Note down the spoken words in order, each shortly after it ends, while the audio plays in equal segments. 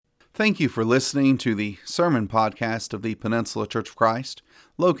Thank you for listening to the sermon podcast of the Peninsula Church of Christ,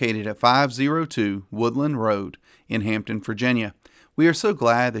 located at 502 Woodland Road in Hampton, Virginia. We are so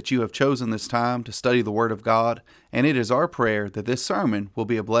glad that you have chosen this time to study the Word of God, and it is our prayer that this sermon will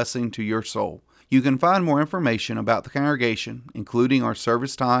be a blessing to your soul. You can find more information about the congregation, including our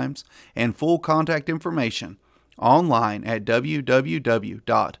service times and full contact information, online at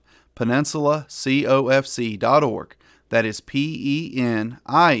www.peninsulacofc.org. That is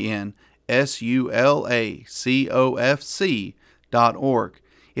peninsulacofc.org.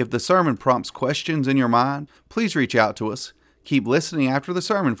 If the sermon prompts questions in your mind, please reach out to us. Keep listening after the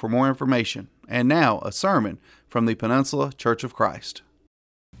sermon for more information. And now, a sermon from the Peninsula Church of Christ.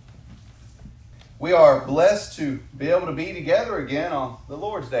 We are blessed to be able to be together again on the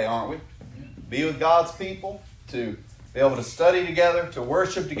Lord's Day, aren't we? Be with God's people, to be able to study together, to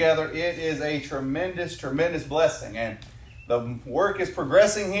worship together. It is a tremendous, tremendous blessing. And the work is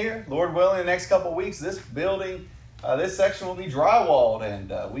progressing here. Lord willing, the next couple of weeks, this building, this section will be drywalled,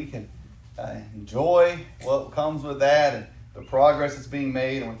 and we can enjoy what comes with that and the progress that's being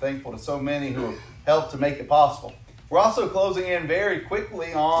made. And we're thankful to so many who have helped to make it possible. We're also closing in very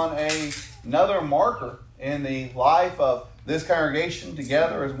quickly on another marker in the life of this congregation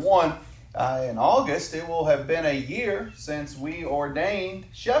together as one. In August, it will have been a year since we ordained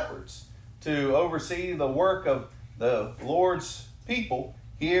shepherds to oversee the work of the Lord's people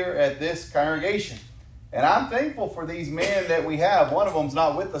here at this congregation. And I'm thankful for these men that we have. One of them's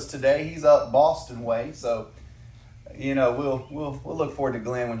not with us today. He's up Boston way. So, we'll look forward to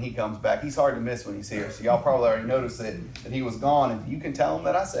Glenn when he comes back. He's hard to miss when he's here. So y'all probably already noticed that he was gone. And you can tell him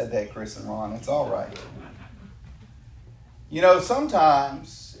that I said that, Chris and Ron. It's all right.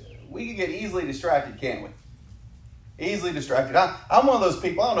 Sometimes we can get easily distracted, can't we? Easily distracted. I'm one of those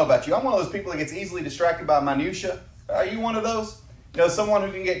people. I don't know about you. I'm one of those people that gets easily distracted by minutia. Are you one of those? Someone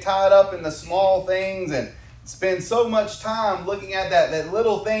who can get tied up in the small things and spend so much time looking at that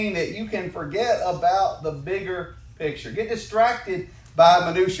little thing that you can forget about the bigger picture. Get distracted by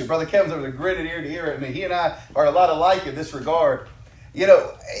minutia. Brother Kevin's over there grinning ear to ear at me. He and I are a lot alike in this regard.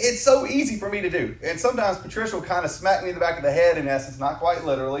 It's so easy for me to do. And sometimes Patricia will kind of smack me in the back of the head, in essence, not quite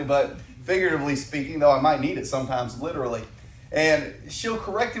literally, but figuratively speaking, though I might need it sometimes literally. And she'll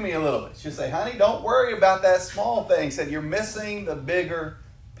correct me a little bit. She'll say, honey, don't worry about that small thing. Said you're missing the bigger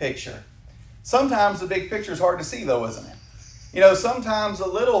picture. Sometimes the big picture is hard to see, though, isn't it? Sometimes the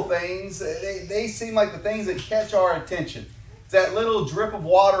little things, they seem like the things that catch our attention. It's that little drip of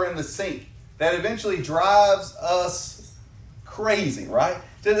water in the sink that eventually drives us crazy, right?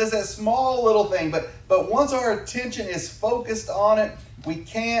 There's that small little thing, but once our attention is focused on it, we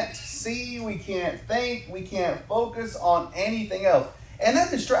can't see, we can't think, we can't focus on anything else. And that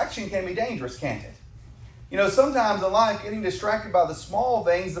distraction can be dangerous, can't it? Sometimes in life, getting distracted by the small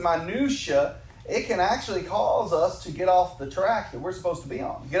things, the minutia, it can actually cause us to get off the track that we're supposed to be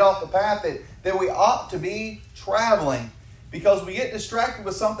on, get off the path that we ought to be traveling, because we get distracted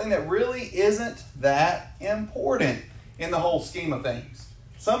with something that really isn't that important in the whole scheme of things.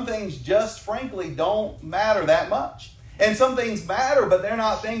 Some things just frankly don't matter that much. And some things matter, but they're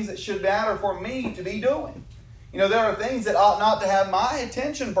not things that should matter for me to be doing. There are things that ought not to have my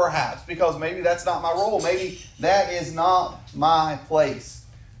attention perhaps, because maybe that's not my role. Maybe that is not my place.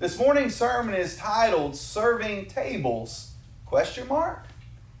 This morning's sermon is titled, Serving Tables, ?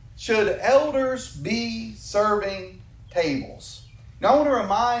 Should elders be serving tables? Now I want to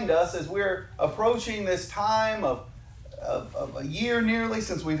remind us as we're approaching this time of a year nearly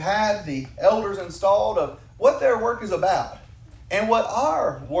since we've had the elders installed, of what their work is about and what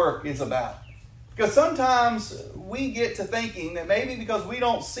our work is about. Because sometimes we get to thinking that maybe because we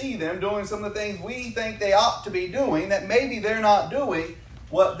don't see them doing some of the things we think they ought to be doing, that maybe they're not doing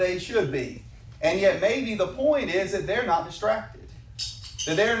what they should be. And yet maybe the point is that they're not distracted,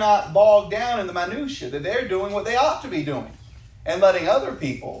 that they're not bogged down in the minutia, that they're doing what they ought to be doing and letting other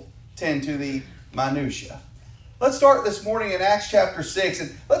people tend to the minutia. Let's start this morning in Acts chapter 6,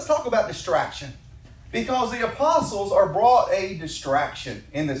 and let's talk about distraction. Because the apostles are brought a distraction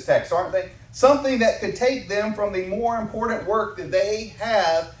in this text, aren't they? Something that could take them from the more important work that they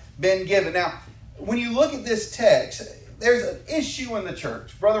have been given. Now, when you look at this text, there's an issue in the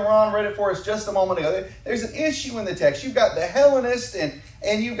church. Brother Ron read it for us just a moment ago. There's an issue in the text. You've got the Hellenists and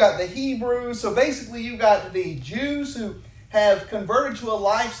you've got the Hebrews. So basically you've got the Jews who have converted to a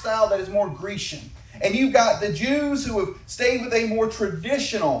lifestyle that is more Grecian. And you've got the Jews who have stayed with a more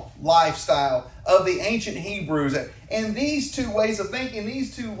traditional lifestyle of the ancient Hebrews. And these two ways of thinking,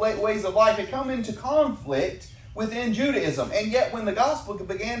 these two ways of life had come into conflict within Judaism. And yet when the gospel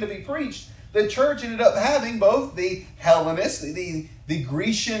began to be preached, the church ended up having both the Hellenists, the the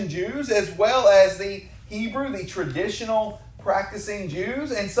Grecian Jews as well as the Hebrew, the traditional practicing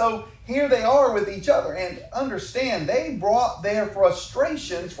Jews. And so here they are with each other. And understand, they brought their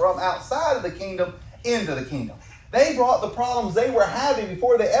frustrations from outside of the kingdom into the kingdom. They brought the problems they were having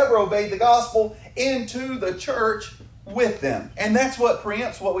before they ever obeyed the gospel into the church with them. And that's what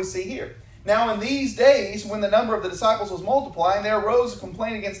preempts what we see here. Now in these days, when the number of the disciples was multiplying, there arose a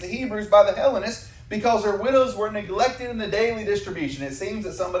complaint against the Hebrews by the Hellenists because their widows were neglected in the daily distribution. It seems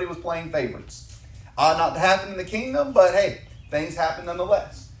that somebody was playing favorites. Ought not to happen in the kingdom, but hey, things happen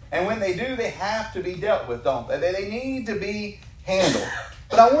nonetheless. And when they do, they have to be dealt with, don't they? They need to be handled.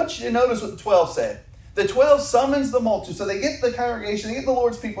 But I want you to notice what the 12 said. The 12 summons the multitude. So they get the congregation, they get the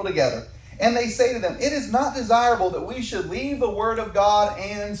Lord's people together. And they say to them, it is not desirable that we should leave the word of God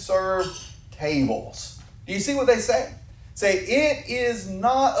and serve tables. Do you see what they say? Say, it is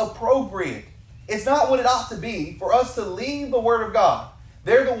not appropriate. It's not what it ought to be for us to leave the word of God.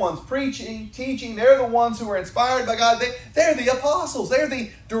 They're the ones preaching, teaching. They're the ones who are inspired by God. They're the apostles. They're the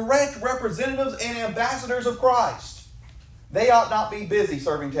direct representatives and ambassadors of Christ. They ought not be busy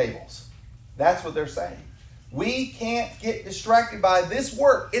serving tables. That's what they're saying. We can't get distracted by this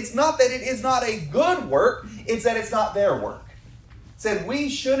work. It's not that it is not a good work. It's that it's not their work. It said we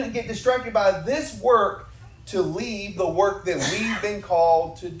shouldn't get distracted by this work to leave the work that we've been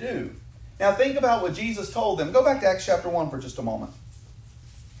called to do. Now think about what Jesus told them. Go back to Acts chapter 1 for just a moment.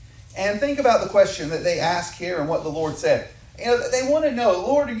 And think about the question that they ask here and what the Lord said. You know, they want to know,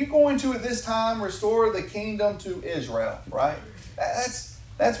 Lord, are you going to at this time restore the kingdom to Israel? Right?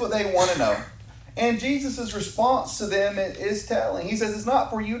 That's what they want to know. And Jesus' response to them is telling. He says, it's not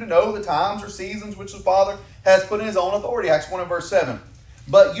for you to know the times or seasons which the Father has put in his own authority. Acts 1 and verse 7.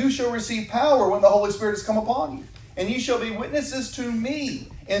 But you shall receive power when the Holy Spirit has come upon you. And you shall be witnesses to me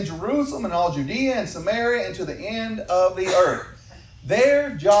in Jerusalem and all Judea and Samaria and to the end of the earth.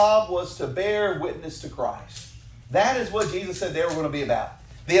 Their job was to bear witness to Christ. That is what Jesus said they were going to be about.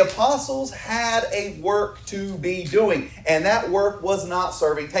 The apostles had a work to be doing, and that work was not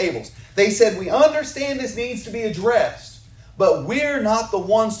serving tables. They said, we understand this needs to be addressed, but we're not the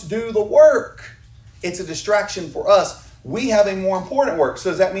ones to do the work. It's a distraction for us. We have a more important work. So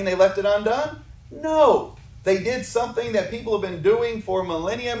does that mean they left it undone? No. They did something that people have been doing for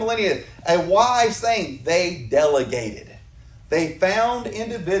millennia. A wise thing. They delegated. They found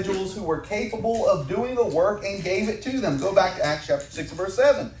individuals who were capable of doing the work and gave it to them. Go back to Acts chapter 6 and verse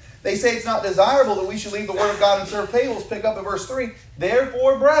 7. They say it's not desirable that we should leave the word of God and serve tables. Pick up at verse 3.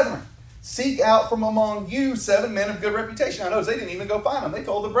 Therefore, brethren, seek out from among you 7 men of good reputation. I notice they didn't even go find them. They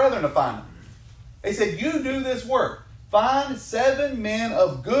told the brethren to find them. They said, you do this work. Find 7 men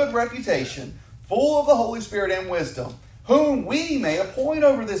of good reputation, full of the Holy Spirit and wisdom, whom we may appoint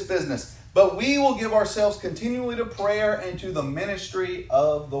over this business. But we will give ourselves continually to prayer and to the ministry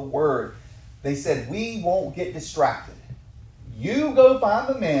of the word. They said, we won't get distracted. You go find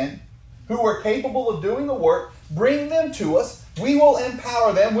the men who are capable of doing the work. Bring them to us. We will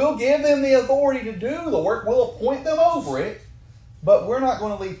empower them. We'll give them the authority to do the work. We'll appoint them over it. But we're not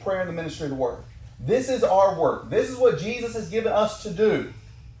going to leave prayer and the ministry of the word. This is our work. This is what Jesus has given us to do.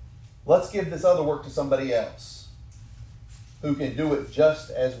 Let's give this other work to somebody else who can do it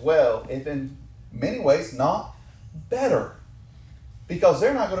just as well, if in many ways not better. Because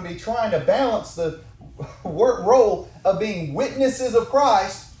they're not going to be trying to balance the work role of being witnesses of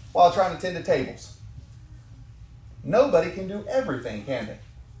Christ while trying to tend to tables. Nobody can do everything, can they?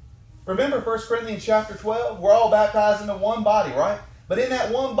 Remember 1 Corinthians chapter 12? We're all baptized into one body, right? But in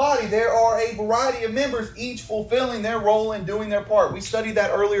that one body, there are a variety of members, each fulfilling their role and doing their part. We studied that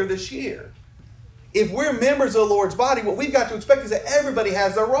earlier this year. If we're members of the Lord's body, what we've got to expect is that everybody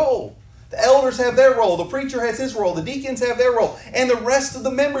has their role. The elders have their role. The preacher has his role. The deacons have their role. And the rest of the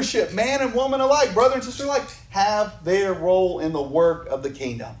membership, man and woman alike, brother and sister alike, have their role in the work of the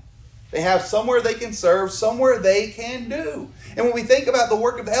kingdom. They have somewhere they can serve, somewhere they can do. And when we think about the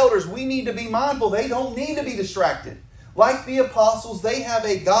work of the elders, we need to be mindful they don't need to be distracted. Like the apostles, they have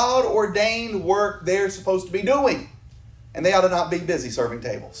a God-ordained work they're supposed to be doing. And they ought to not be busy serving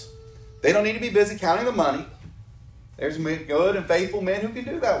tables. They don't need to be busy counting the money. There's good and faithful men who can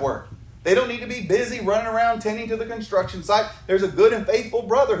do that work. They don't need to be busy running around tending to the construction site. There's a good and faithful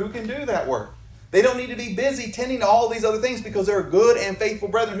brother who can do that work. They don't need to be busy tending to all these other things because there are good and faithful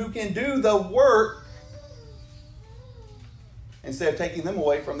brethren who can do the work instead of taking them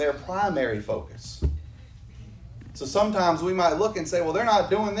away from their primary focus. So sometimes we might look and say, well, they're not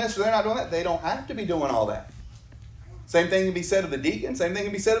doing this or they're not doing that. They don't have to be doing all that. Same thing can be said of the deacon. Same thing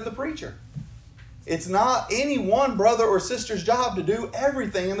can be said of the preacher. It's not any one brother or sister's job to do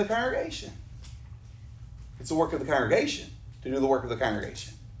everything in the congregation. It's the work of the congregation. to do the work of the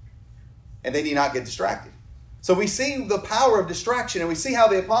congregation. And they need not get distracted. So we see the power of distraction, and we see how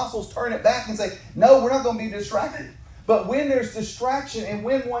the apostles turn it back and say, no, we're not going to be distracted. But when there's distraction and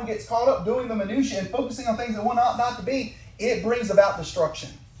when one gets caught up doing the minutiae and focusing on things that one ought not to be, it brings about destruction.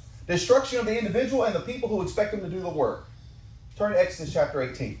 Destruction of the individual and the people who expect them to do the work. Turn to Exodus chapter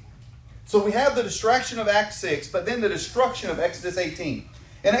 18. So we have the distraction of Acts 6, but then the destruction of Exodus 18.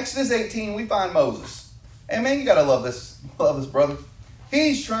 In Exodus 18, we find Moses. And man, you got to love this brother.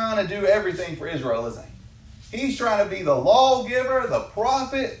 He's trying to do everything for Israel, isn't he? He's trying to be the lawgiver, the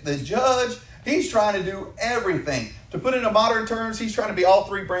prophet, the judge. He's trying to do everything. To put it into modern terms, he's trying to be all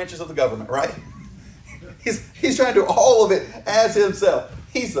three branches of the government, right? He's trying to do all of it as himself.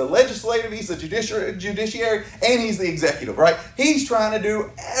 He's the legislative, he's the judiciary, and he's the executive, right? He's trying to do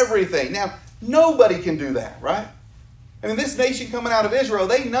everything. Now, nobody can do that, right? I mean, this nation coming out of Israel,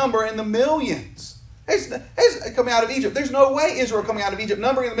 they number in the millions. It's coming out of Egypt. There's no way Israel coming out of Egypt,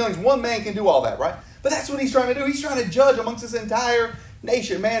 numbering in the millions. One man can do all that, right? But that's what he's trying to do. He's trying to judge amongst this entire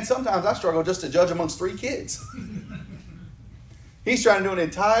nation. Man, sometimes I struggle just to judge amongst 3 kids. He's trying to do an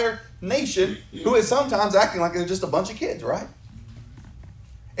entire nation who is sometimes acting like they're just a bunch of kids, right?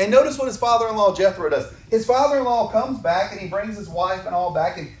 And notice what his father-in-law Jethro does. His father-in-law comes back and he brings his wife and all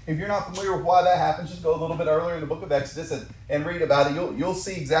back. And if you're not familiar with why that happens, just go a little bit earlier in the book of Exodus and read about it. You'll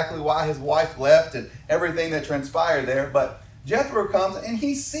see exactly why his wife left and everything that transpired there. But Jethro comes and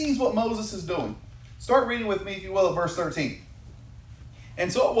he sees what Moses is doing. Start reading with me, if you will, at verse 13.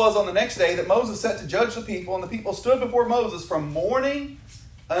 And so it was on the next day that Moses set to judge the people, and the people stood before Moses from morning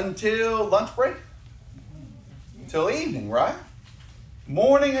until lunch break? Until evening, right?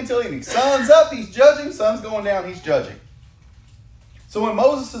 Morning until evening. Sun's up, he's judging. Sun's going down, he's judging. So when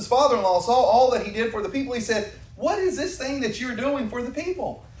Moses, his father-in-law, saw all that he did for the people, he said, what is this thing that you're doing for the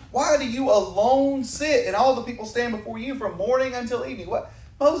people? Why do you alone sit and all the people stand before you from morning until evening? What,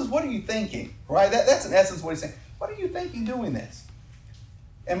 Moses, what are you thinking? Right? That's in essence what he's saying. What are you thinking doing this?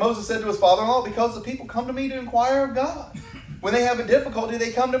 And Moses said to his father-in-law, because the people come to me to inquire of God. When they have a difficulty,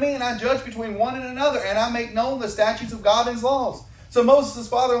 they come to me, and I judge between one and another, and I make known the statutes of God and his laws. So Moses, his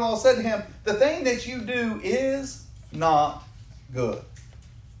father-in-law, said to him, the thing that you do is not good.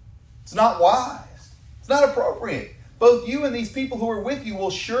 It's not wise. It's not appropriate. Both you and these people who are with you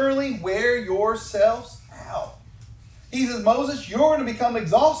will surely wear yourselves out. He says, Moses, you're going to become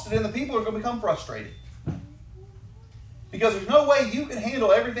exhausted, and the people are going to become frustrated. Because there's no way you can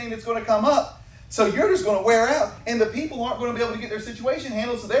handle everything that's going to come up. So you're just going to wear out, and the people aren't going to be able to get their situation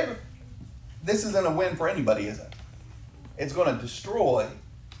handled. So this isn't a win for anybody, is it? It's going to destroy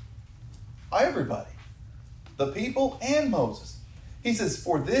everybody. The people and Moses. He says,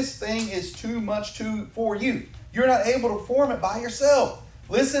 for this thing is too much for you. You're not able to perform it by yourself.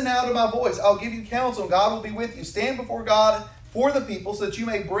 Listen now to my voice. I'll give you counsel, and God will be with you. Stand before God for the people so that you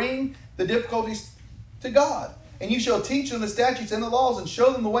may bring the difficulties to God. And you shall teach them the statutes and the laws and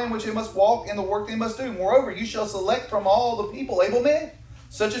show them the way in which they must walk and the work they must do. Moreover, you shall select from all the people able men,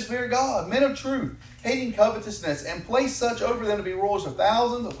 such as fear God, men of truth, hating covetousness, and place such over them to be rulers of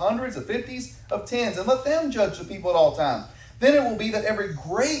thousands, of hundreds, of fifties, of tens, and let them judge the people at all times. Then it will be that every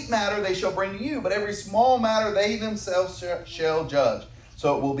great matter they shall bring to you, but every small matter they themselves shall judge.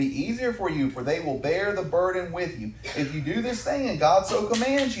 So it will be easier for you, for they will bear the burden with you. If you do this thing and God so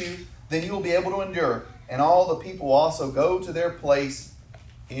commands you, then you will be able to endure. And all the people also go to their place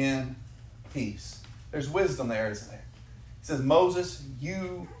in peace. There's wisdom there, isn't there? He says, Moses,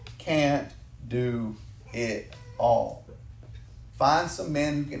 you can't do it all. Find some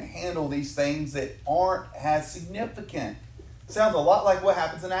men who can handle these things that aren't as significant. Sounds a lot like what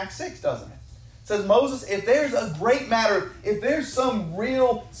happens in Acts 6, doesn't it? It says, Moses, if there's a great matter, if there's some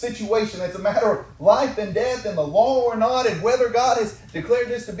real situation that's a matter of life and death and the law or not, and whether God has declared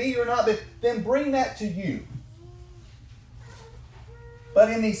this to be or not, then bring that to you.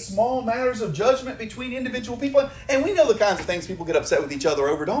 But in these small matters of judgment between individual people, and we know the kinds of things people get upset with each other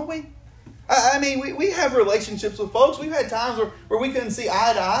over, don't we? I mean, we have relationships with folks. We've had times where we couldn't see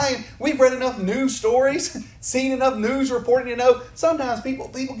eye to eye. And we've read enough news stories, seen enough news reporting to know sometimes people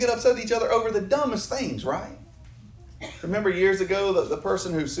get upset with each other over the dumbest things, right? Remember years ago the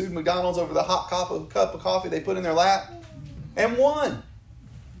person who sued McDonald's over the hot cup of coffee they put in their lap and won.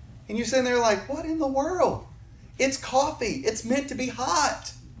 And you're sitting there like, what in the world? It's coffee. It's meant to be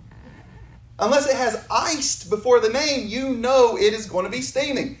hot. Unless it has iced before the name, you know it is going to be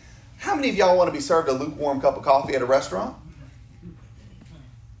steaming. How many of y'all want to be served a lukewarm cup of coffee at a restaurant?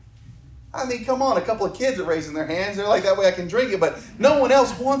 I mean, come on, a couple of kids are raising their hands. They're like, that way I can drink it, but no one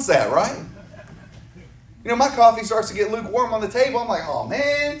else wants that, right? You know, my coffee starts to get lukewarm on the table. I'm like, oh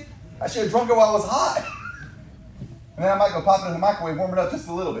man, I should have drunk it while it was hot. And then I might go pop it in the microwave, warm it up just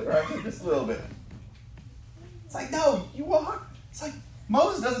a little bit, right? Just a little bit. It's like, no, you are. It's like,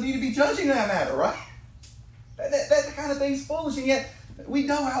 Moses doesn't need to be judging that matter, right? That kind of thing's foolish, and yet we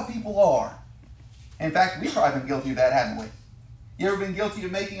know how people are. In fact, we've probably been guilty of that, haven't we? You ever been guilty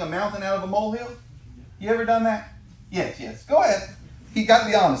of making a mountain out of a molehill? You ever done that? Yes. Go ahead. You got to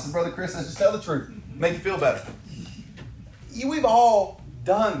be honest. And Brother Chris says, just tell the truth. Make you feel better. We've all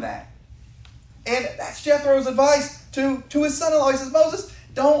done that. And that's Jethro's advice to his son-in-law. He says, Moses,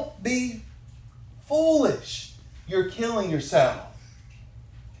 don't be foolish. You're killing yourself.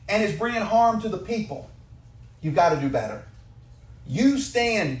 And it's bringing harm to the people. You've got to do better. You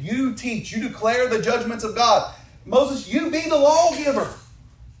stand, you teach, you declare the judgments of God. Moses, you be the lawgiver.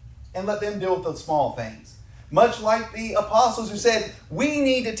 And let them deal with the small things. Much like the apostles who said, we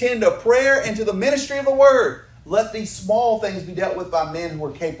need to tend to prayer and to the ministry of the word. Let these small things be dealt with by men who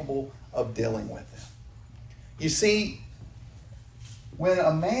are capable of dealing with them. You see, when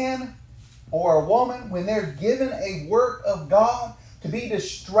a man or a woman, when they're given a work of God, to be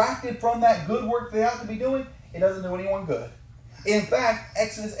distracted from that good work they ought to be doing, it doesn't do anyone good. In fact,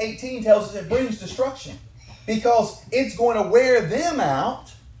 Exodus 18 tells us it brings destruction because it's going to wear them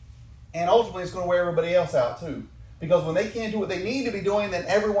out, and ultimately it's going to wear everybody else out too. Because when they can't do what they need to be doing, then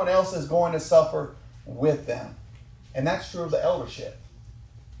everyone else is going to suffer with them. And that's true of the eldership.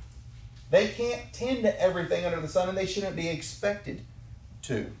 They can't tend to everything under the sun, and they shouldn't be expected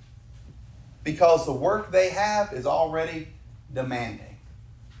to. Because the work they have is already demanding.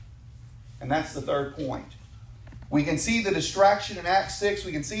 And that's the third point. We can see the distraction in Acts 6.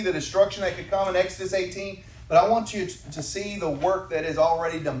 We can see the destruction that could come in Exodus 18. But I want you to see the work that is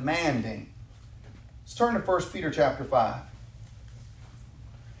already demanding. Let's turn to 1 Peter chapter 5.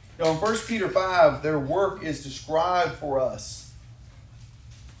 In 1 Peter 5, their work is described for us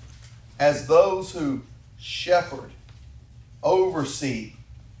as those who shepherd, oversee,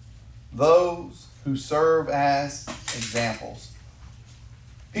 those who serve as examples.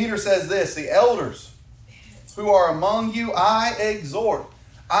 Peter says this, the elders who are among you, I exhort.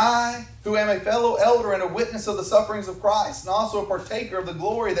 I, who am a fellow elder and a witness of the sufferings of Christ, and also a partaker of the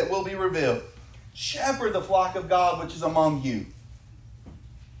glory that will be revealed. Shepherd the flock of God which is among you,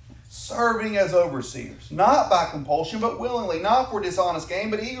 serving as overseers, not by compulsion, but willingly, not for dishonest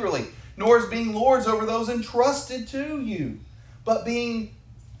gain, but eagerly, nor as being lords over those entrusted to you, but being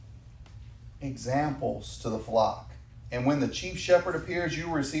examples to the flock. And when the chief shepherd appears, you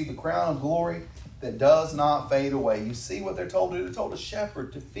will receive the crown of glory that does not fade away. You see what they're told to do? They're told to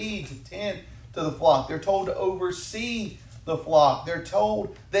shepherd, to feed, to tend to the flock. They're told to oversee the flock. They're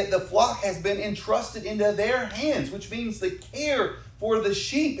told that the flock has been entrusted into their hands, which means the care for the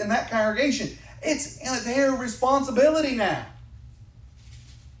sheep in that congregation. It's their responsibility now.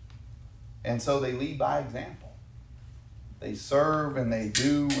 And so they lead by example. They serve and they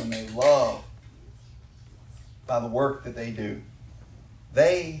do and they love by the work that they do.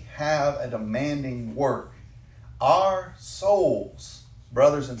 They have a demanding work. Our souls,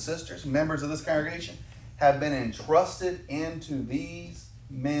 brothers and sisters, members of this congregation, have been entrusted into these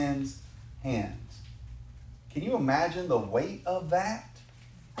men's hands. Can you imagine the weight of that?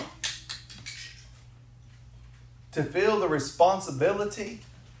 To feel the responsibility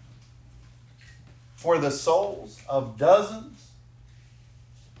for the souls of dozens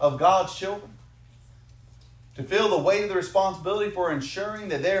of God's children. To feel the weight of the responsibility for ensuring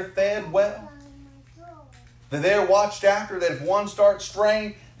that they're fed well, that they're watched after, that if one starts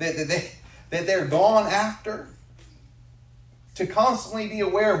straying, that they're gone after. To constantly be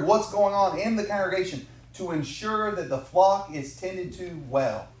aware of what's going on in the congregation to ensure that the flock is tended to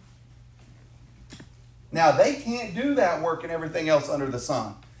well. Now, they can't do that work and everything else under the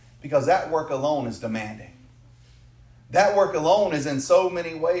sun because that work alone is demanding. That work alone is in so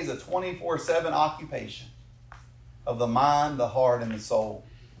many ways a 24/7 occupation of the mind, the heart, and the soul,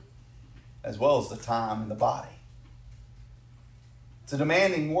 as well as the time and the body. It's a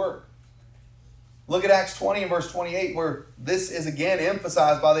demanding work. Look at Acts 20 and verse 28, where this is again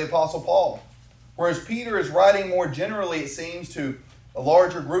emphasized by the Apostle Paul. Whereas Peter is writing more generally, it seems, to a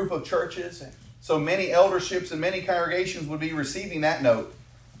larger group of churches, so many elderships and many congregations would be receiving that note.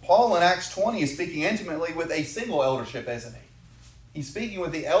 Paul in Acts 20 is speaking intimately with a single eldership, isn't he? He's speaking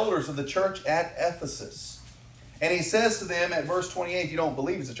with the elders of the church at Ephesus. And he says to them at verse 28, if you don't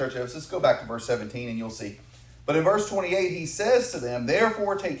believe it's the church of Ephesus, go back to verse 17 and you'll see. But in verse 28, he says to them,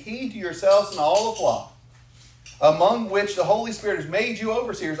 therefore take heed to yourselves and all the flock, among which the Holy Spirit has made you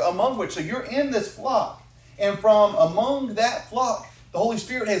overseers, among which, so you're in this flock. And from among that flock, the Holy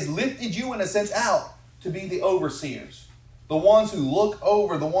Spirit has lifted you in a sense out to be the overseers. The ones who look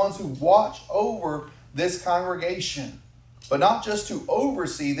over, the ones who watch over this congregation, but not just to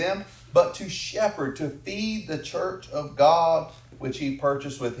oversee them, but to shepherd, to feed the church of God, which he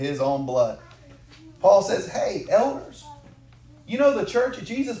purchased with his own blood. Paul says, hey, elders, you know the church that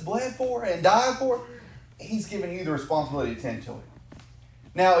Jesus bled for and died for? He's given you the responsibility to tend to it.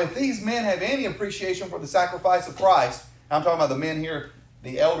 Now, if these men have any appreciation for the sacrifice of Christ, I'm talking about the men here,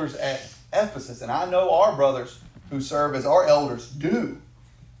 the elders at Ephesus, and I know our brothers who serve as our elders do,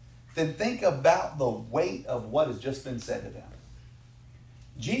 then think about the weight of what has just been said to them.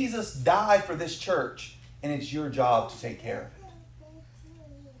 Jesus died for this church, and it's your job to take care of it.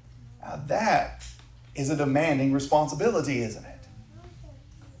 Now that is a demanding responsibility, isn't it?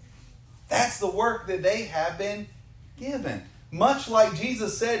 That's the work that they have been given. Much like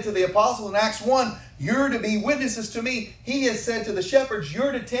Jesus said to the apostles in Acts 1, you're to be witnesses to me. He has said to the shepherds,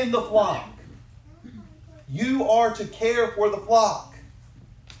 you're to tend the flock. You are to care for the flock.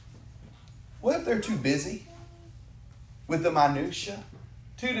 What if they're too busy with the minutia,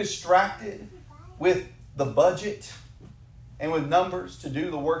 too distracted with the budget and with numbers to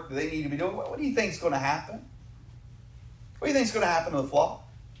do the work that they need to be doing? What do you think is going to happen? What do you think is going to happen to the flock?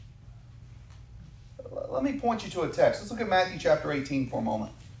 Let me point you to a text. Let's look at Matthew chapter 18 for a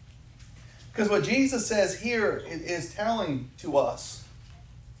moment. Because what Jesus says here is telling to us.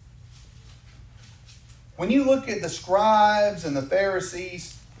 When you look at the scribes and the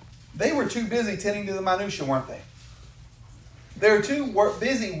Pharisees, they were too busy tending to the minutia, weren't they? They were too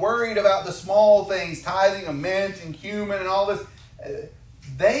busy worried about the small things, tithing of mint and cumin and all this.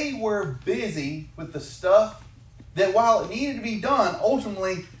 They were busy with the stuff that, while it needed to be done,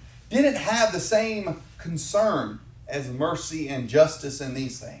 ultimately didn't have the same concern as mercy and justice in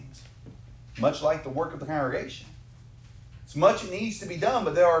these things. Much like the work of the congregation. It's much needs to be done,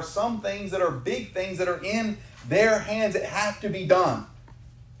 but there are some things that are big things that are in their hands that have to be done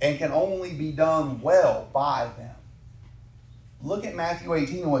and can only be done well by them. Look at Matthew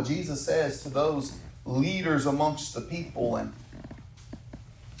 18 and what Jesus says to those leaders amongst the people and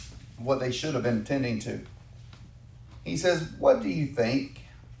what they should have been tending to. He says, what do you think?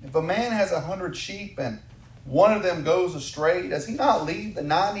 If a man has 100 sheep and one of them goes astray, does he not leave the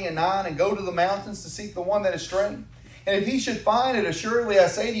 99 and go to the mountains to seek the one that is strayed? And if he should find it, assuredly I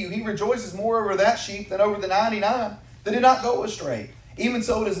say to you, he rejoices more over that sheep than over the 99 that did not go astray. Even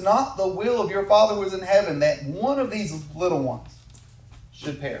so, it is not the will of your Father who is in heaven that one of these little ones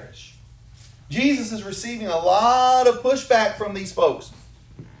should perish. Jesus is receiving a lot of pushback from these folks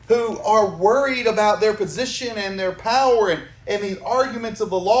who are worried about their position and their power and the arguments of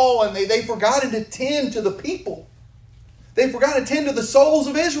the law, and they've forgotten to tend to the people. They've forgotten to tend to the souls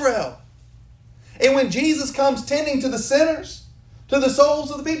of Israel. And when Jesus comes tending to the sinners, to the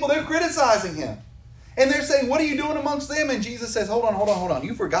souls of the people, they're criticizing him. And they're saying, what are you doing amongst them? And Jesus says, hold on.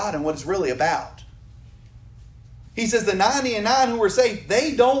 You've forgotten what it's really about. He says the 99 who are safe,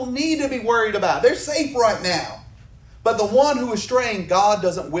 they don't need to be worried about. They're safe right now. But the one who is straying, God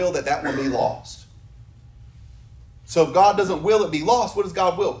doesn't will that one be lost. So if God doesn't will it be lost, what does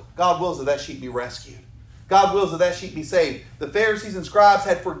God will? God wills that sheep be rescued. God wills that sheep be saved. The Pharisees and scribes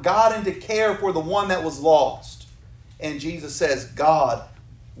had forgotten to care for the one that was lost. And Jesus says God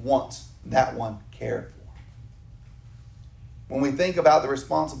wants that one cared for. When we think about the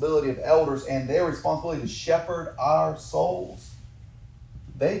responsibility of elders and their responsibility to shepherd our souls,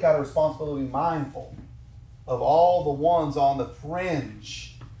 they've got a responsibility to be mindful of all the ones on the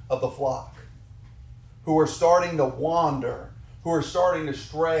fringe of the flock who are starting to wander, who are starting to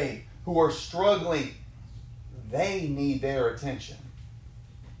stray, who are struggling. They need their attention.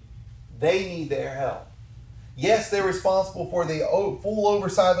 They need their help. Yes, they're responsible for the full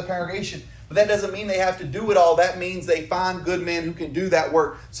oversight of the congregation, but that doesn't mean they have to do it all. That means they find good men who can do that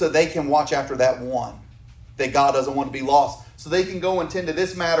work so they can watch after that one that God doesn't want to be lost. So they can go and tend to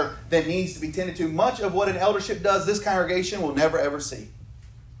this matter that needs to be tended to. Much of what an eldership does, this congregation will never ever see.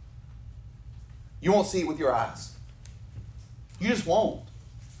 You won't see it with your eyes. You just won't.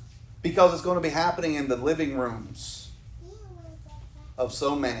 Because it's going to be happening in the living rooms of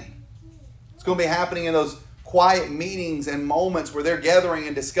so many. It's going to be happening in those quiet meetings and moments where they're gathering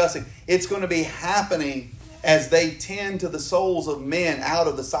and discussing. It's going to be happening as they tend to the souls of men out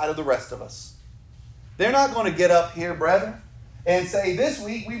of the sight of the rest of us. They're not going to get up here, brethren, and say, this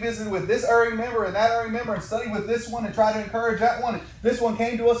week we visited with this area member and that area member and studied with this one and try to encourage that one. And this one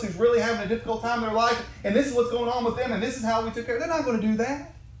came to us who's really having a difficult time in their life, and this is what's going on with them, and this is how we took care of them. They're not going to do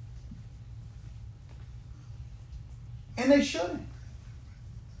that. And they shouldn't.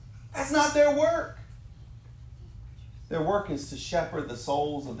 That's not their work. Their work is to shepherd the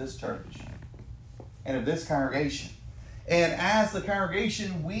souls of this church and of this congregation. And as the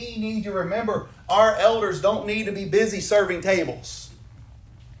congregation, we need to remember our elders don't need to be busy serving tables.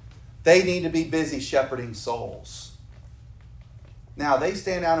 They need to be busy shepherding souls. Now, they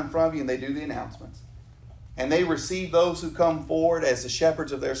stand out in front of you and they do the announcements. And they receive those who come forward as the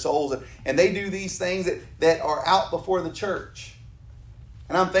shepherds of their souls. And they do these things that are out before the church.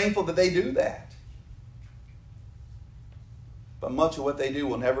 And I'm thankful that they do that. But much of what they do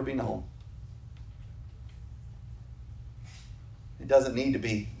will never be known. It doesn't need to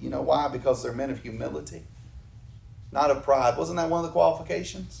be. You know why? Because they're men of humility, not of pride. Wasn't that one of the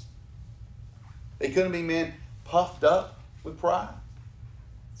qualifications? They couldn't be men puffed up with pride.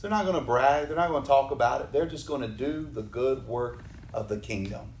 So they're not going to brag. They're not going to talk about it. They're just going to do the good work of the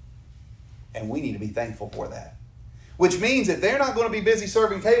kingdom. And we need to be thankful for that. Which means that they're not going to be busy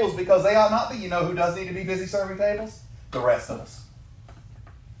serving tables because they ought not be. You know who does need to be busy serving tables? The rest of us.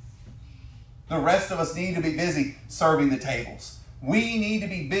 The rest of us need to be busy serving the tables. We need to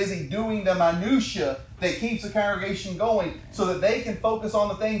be busy doing the minutia that keeps the congregation going so that they can focus on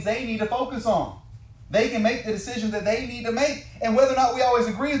the things they need to focus on. They can make the decisions that they need to make. And whether or not we always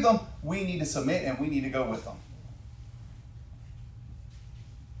agree with them, we need to submit and we need to go with them.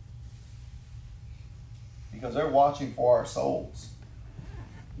 Because they're watching for our souls.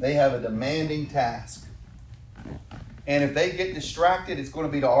 They have a demanding task. And if they get distracted, it's going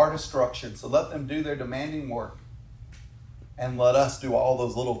to be to our destruction. So let them do their demanding work. And let us do all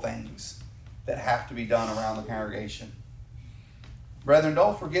those little things that have to be done around the congregation. Brethren,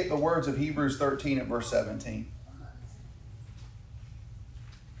 don't forget the words of Hebrews 13 at verse 17.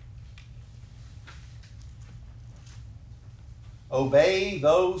 Obey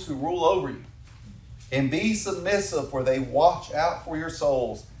those who rule over you, and be submissive, for they watch out for your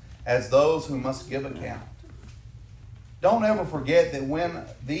souls as those who must give account. Don't ever forget that when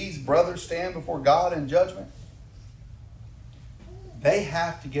these brothers stand before God in judgment, they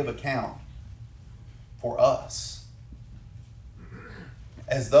have to give account for us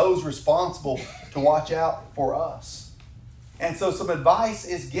as those responsible to watch out for us. And so some advice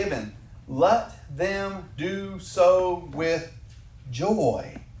is given. Let them do so with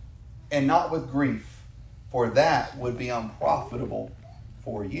joy and not with grief, for that would be unprofitable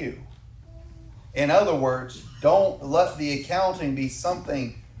for you. In other words, don't let the accounting be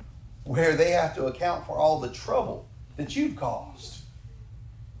something where they have to account for all the trouble that you've caused.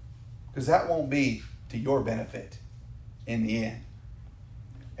 Because that won't be to your benefit in the end.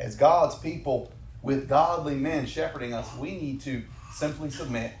 As God's people with godly men shepherding us, we need to simply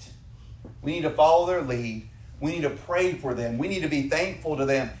submit. We need to follow their lead. We need to pray for them. We need to be thankful to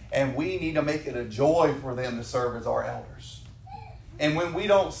them. And we need to make it a joy for them to serve as our elders. And when we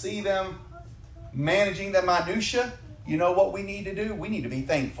don't see them managing the minutia, you know what we need to do? We need to be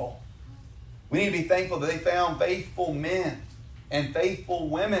thankful. We need to be thankful that they found faithful men and faithful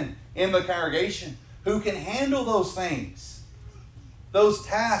women in the congregation who can handle those things. Those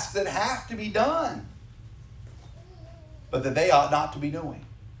tasks that have to be done, but that they ought not to be doing.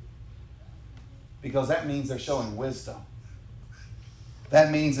 Because that means they're showing wisdom.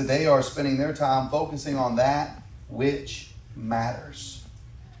 That means that they are spending their time focusing on that which matters.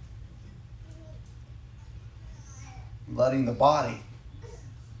 Letting the body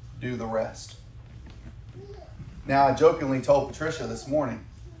do the rest. Now, I jokingly told Patricia this morning,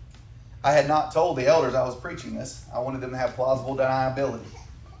 I had not told the elders I was preaching this. I wanted them to have plausible deniability.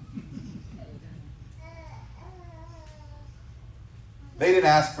 They didn't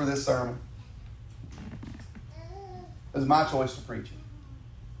ask for this sermon. It was my choice to preach it.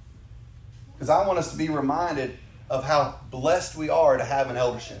 Because I want us to be reminded of how blessed we are to have an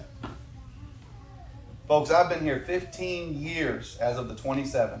eldership. Folks, I've been here 15 years as of the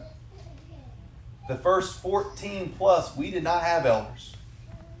 27th. The first 14 plus, we did not have elders.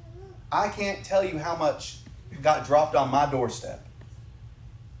 I can't tell you how much got dropped on my doorstep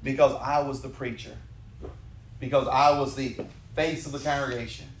because I was the preacher, because I was the face of the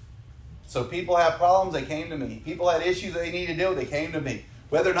congregation. So people have problems, they came to me. People had issues they needed to deal with, they came to me.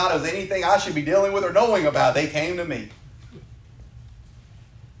 Whether or not it was anything I should be dealing with or knowing about, they came to me.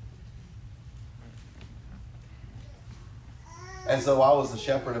 And so I was the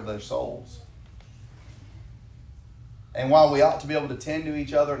shepherd of their souls. And while we ought to be able to tend to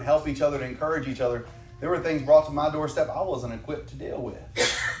each other and help each other and encourage each other, there were things brought to my doorstep I wasn't equipped to deal with.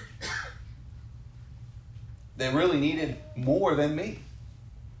 They really needed more than me.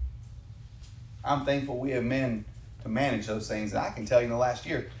 I'm thankful we have men to manage those things. And I can tell you in the last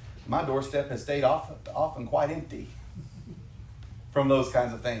year, my doorstep has stayed often quite empty from those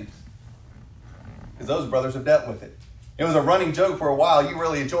kinds of things. Because those brothers have dealt with it. It was a running joke for a while. You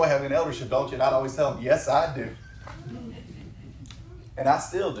really enjoy having an eldership, don't you? And I'd always tell them, yes, I do. And I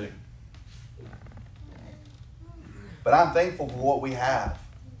still do. But I'm thankful for what we have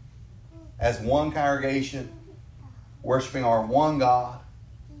as one congregation, worshiping our one God,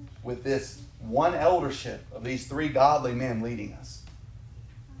 with this one eldership of these three godly men leading us.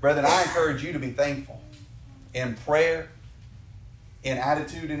 Brethren, I encourage you to be thankful in prayer, in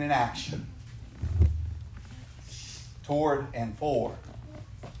attitude, and in action toward and for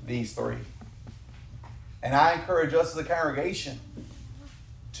these three. And I encourage us as a congregation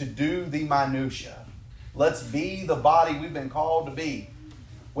to do the minutia. Let's be the body we've been called to be.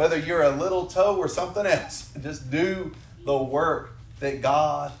 Whether you're a little toe or something else, just do the work that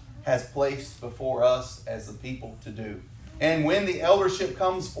God has placed before us as the people to do. And when the eldership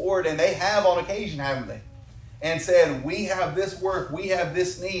comes forward, and they have on occasion, haven't they? And said, we have this work, we have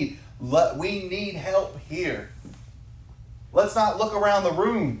this need, we need help here. Let's not look around the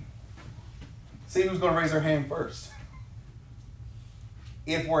room. See who's going to raise their hand first.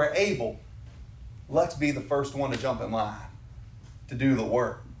 If we're able, let's be the first one to jump in line to do the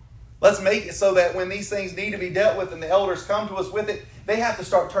work. Let's make it so that when these things need to be dealt with and the elders come to us with it, they have to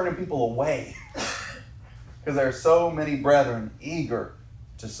start turning people away. Because there are so many brethren eager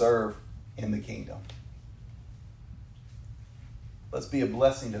to serve in the kingdom. Let's be a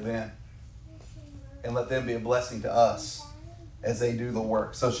blessing to them. And let them be a blessing to us as they do the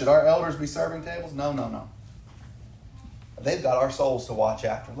work. So should our elders be serving tables? No. They've got our souls to watch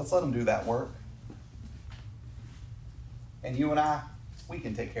after. Let's let them do that work. And you and I, we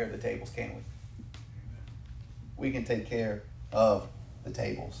can take care of the tables, can't we? We can take care of the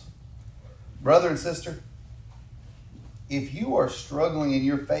tables. Brother and sister, if you are struggling in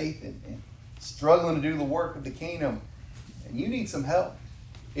your faith and struggling to do the work of the kingdom, and you need some help,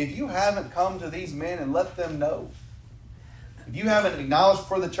 if you haven't come to these men and let them know, if you haven't acknowledged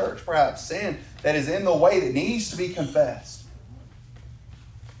for the church perhaps sin that is in the way that needs to be confessed,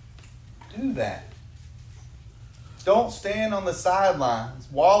 do that. Don't stand on the sidelines,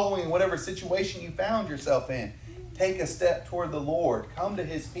 wallowing in whatever situation you found yourself in. Take a step toward the Lord. Come to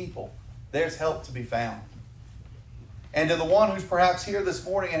His people. There's help to be found. And to the one who's perhaps here this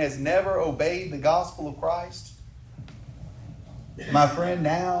morning and has never obeyed the gospel of Christ, my friend,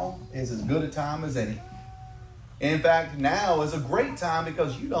 now is as good a time as any. In fact, now is a great time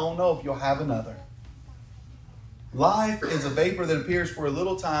because you don't know if you'll have another. Life is a vapor that appears for a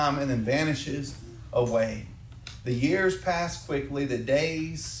little time and then vanishes away. The years pass quickly. The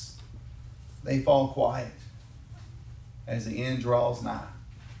days, they fall quiet as the end draws nigh.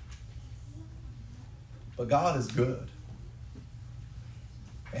 But God is good.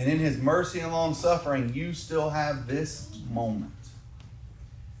 And in His mercy and long suffering, you still have this moment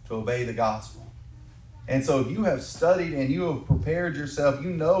to obey the gospel. And so if you have studied and you have prepared yourself, you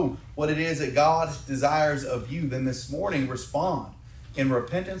know what it is that God desires of you, then this morning respond in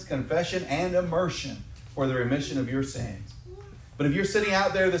repentance, confession, and immersion for the remission of your sins. But if you're sitting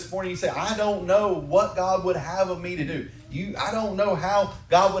out there this morning, you say, I don't know what God would have of me to do. I don't know how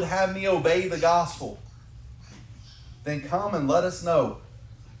God would have me obey the gospel. Then come and let us know.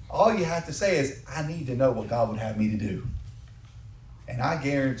 All you have to say is, I need to know what God would have me to do. And I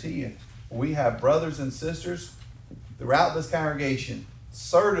guarantee you, we have brothers and sisters throughout this congregation,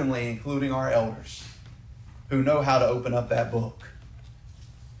 certainly including our elders, who know how to open up that book,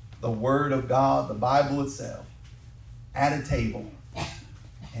 the Word of God, the Bible itself, at a table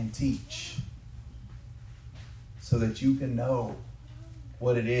and teach so that you can know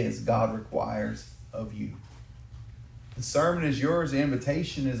what it is God requires of you. The sermon is yours. The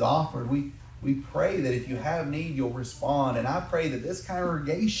invitation is offered. We pray that if you have need, you'll respond. And I pray that this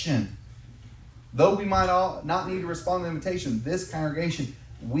congregation, though we might all not need to respond to the invitation, this congregation,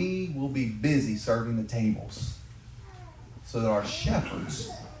 we will be busy serving the tables so that our shepherds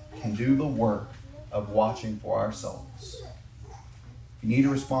can do the work of watching for our souls. If you need to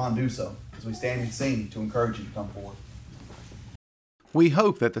respond, do so as we stand and sing to encourage you to come forward. We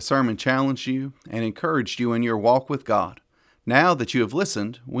hope that the sermon challenged you and encouraged you in your walk with God. Now that you have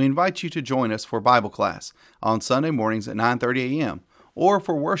listened, we invite you to join us for Bible class on Sunday mornings at 9:30 a.m. or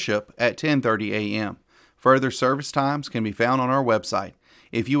for worship at 10:30 a.m. Further service times can be found on our website.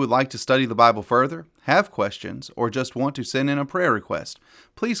 If you would like to study the Bible further, have questions, or just want to send in a prayer request,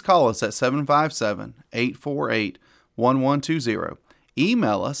 please call us at 757-848-1120.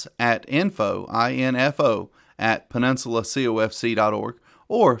 Email us at info@peninsulacofc.org,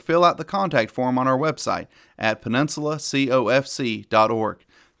 or fill out the contact form on our website at peninsulacofc.org.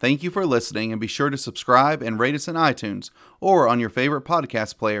 Thank you for listening, and be sure to subscribe and rate us in iTunes or on your favorite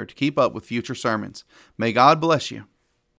podcast player to keep up with future sermons. May God bless you.